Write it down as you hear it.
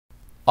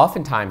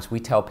Oftentimes,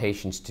 we tell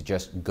patients to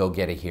just go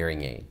get a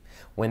hearing aid.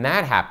 When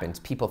that happens,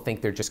 people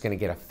think they're just going to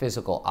get a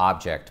physical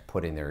object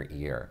put in their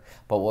ear.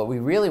 But what we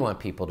really want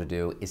people to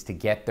do is to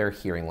get their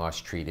hearing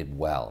loss treated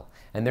well.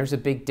 And there's a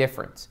big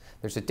difference.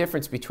 There's a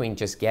difference between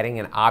just getting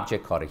an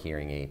object called a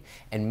hearing aid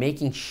and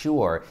making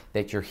sure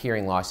that your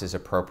hearing loss is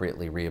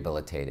appropriately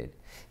rehabilitated.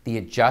 The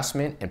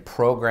adjustment and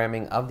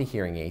programming of the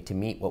hearing aid to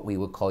meet what we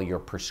would call your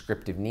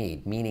prescriptive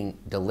need, meaning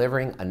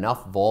delivering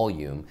enough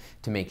volume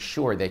to make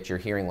sure that your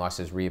hearing loss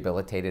is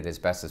rehabilitated as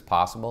best as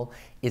possible,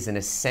 is an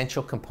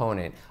essential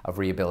component of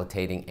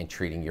rehabilitating and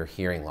treating your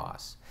hearing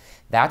loss.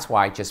 That's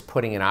why just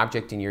putting an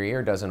object in your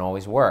ear doesn't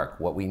always work.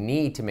 What we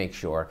need to make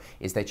sure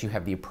is that you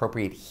have the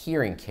appropriate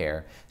hearing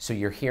care so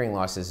your hearing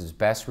loss is as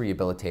best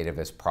rehabilitated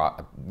as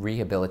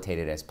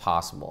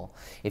possible.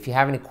 If you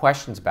have any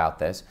questions about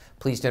this,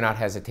 please do not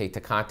hesitate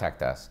to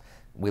contact us.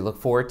 We look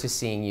forward to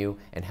seeing you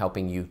and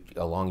helping you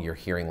along your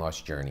hearing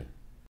loss journey.